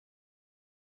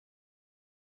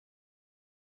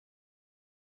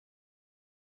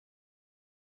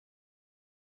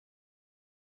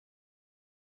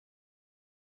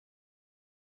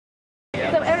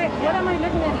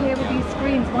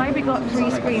we got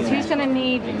 3 screens? Who's going to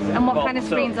need, and what kind of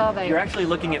screens are they? You're actually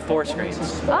looking at 4 screens.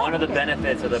 Oh. One of the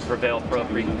benefits of the PREVAILPRO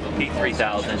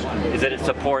P4000 is that it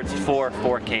supports 4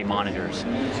 4K monitors,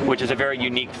 which is a very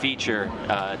unique feature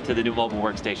to the new mobile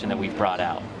workstation that we've brought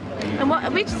out. And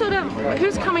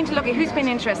who's coming to look at, who's been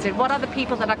interested? What are the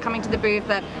people that are coming to the booth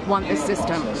that want this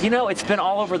system? You know, it's been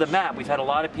all over the map. We've had a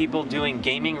lot of people doing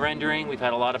gaming rendering. We've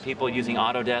had a lot of people using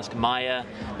Autodesk, Maya.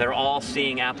 They're all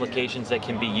seeing applications that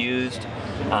can be used.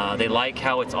 They like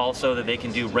how it's also that they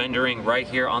can do rendering right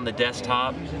here on the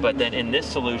desktop, but then in this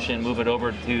solution, move it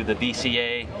over to the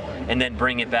VCA and then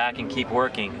bring it back and keep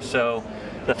working. So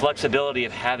the flexibility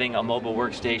of having a mobile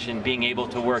workstation, being able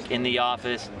to work in the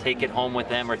office, take it home with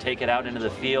them, or take it out into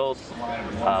the field.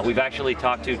 We've actually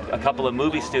talked to a couple of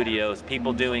movie studios,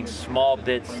 people doing small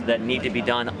bits that need to be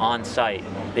done on site.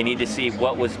 They need to see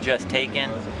what was just taken,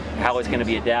 how it's going to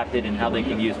be adapted, and how they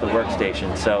can use the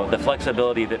workstation. So the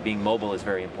flexibility of it being mobile is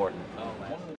very important.